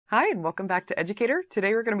Hi, and welcome back to Educator.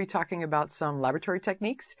 Today we're going to be talking about some laboratory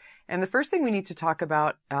techniques. And the first thing we need to talk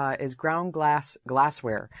about is ground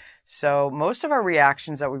glassware. So most of our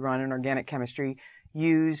reactions that we run in organic chemistry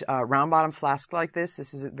use a round bottom flask like this.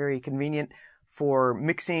 This is very convenient for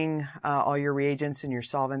mixing all your reagents and your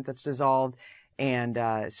solvent that's dissolved. And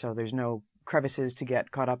so there's no crevices to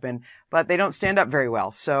get caught up in, but they don't stand up very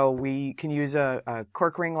well. So we can use a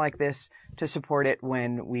cork ring like this to support it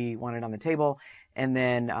when we want it on the table. And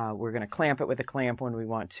then we're going to clamp it with a clamp when we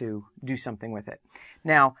want to do something with it.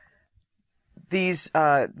 Now,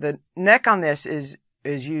 the neck on this is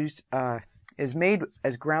made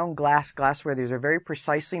as ground glassware. These are very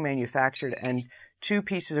precisely manufactured, and two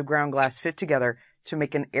pieces of ground glass fit together to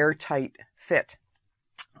make an airtight fit.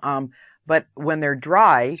 But when they're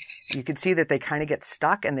dry, you can see that they kind of get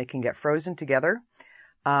stuck and they can get frozen together.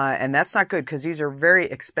 And that's not good because these are very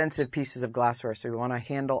expensive pieces of glassware. So we want to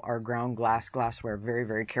handle our ground glassware very,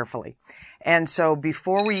 very carefully. And so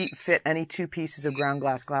before we fit any two pieces of ground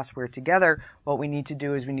glassware together, what we need to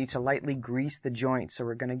do is we need to lightly grease the joint. So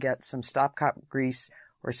we're going to get some stopcock grease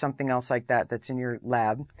or something else like that that's in your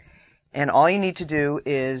lab. And all you need to do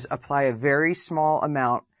is apply a very small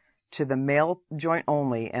amount to the male joint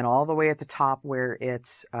only and all the way at the top where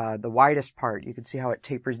it's the widest part. You can see how it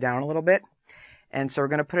tapers down a little bit. And so we're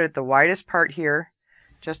going to put it at the widest part here,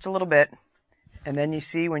 just a little bit. And then you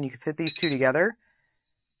see when you can fit these two together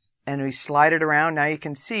and we slide it around. Now you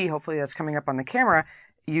can see, hopefully that's coming up on the camera,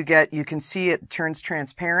 you can see it turns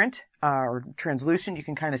transparent or translucent. You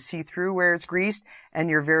can kind of see through where it's greased,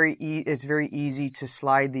 and it's very easy to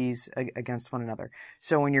slide these against one another.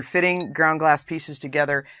 So when you're fitting ground glass pieces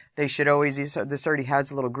together, they should always, this already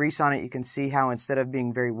has a little grease on it. You can see how instead of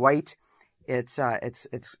being very white, it's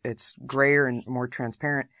grayer and more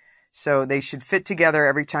transparent. So they should fit together.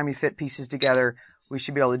 Every time you fit pieces together, we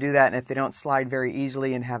should be able to do that. And if they don't slide very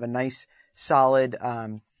easily and have a nice solid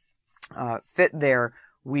fit there,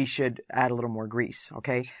 we should add a little more grease,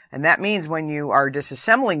 okay? And that means when you are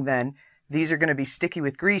disassembling then, these are going to be sticky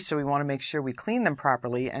with grease, so we want to make sure we clean them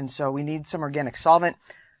properly. And so we need some organic solvent,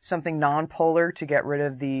 something non-polar to get rid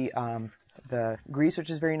of the grease,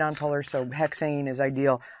 which is very non-polar, so hexane is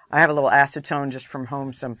ideal. I have a little acetone just from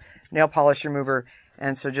home, some nail polish remover,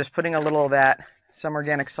 and so just putting a little of that, some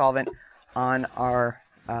organic solvent on our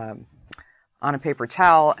on a paper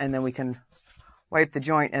towel, and then we can wipe the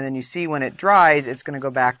joint, and then you see when it dries, it's going to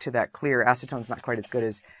go back to that clear. Acetone's not quite as good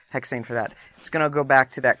as hexane for that. It's going to go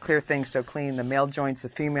back to that clear thing, so clean the male joints, the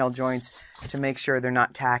female joints, to make sure they're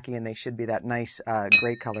not tacky, and they should be that nice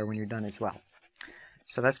gray color when you're done as well.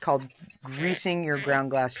 So that's called greasing your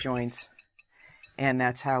ground glass joints, and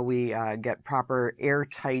that's how we get proper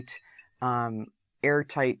airtight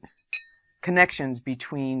connections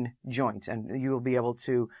between joints. And you will be able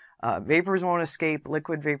to, vapors won't escape,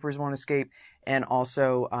 liquid vapors won't escape, and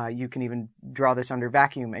also you can even draw this under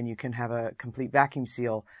vacuum, and you can have a complete vacuum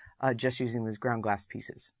seal just using these ground glass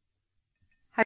pieces.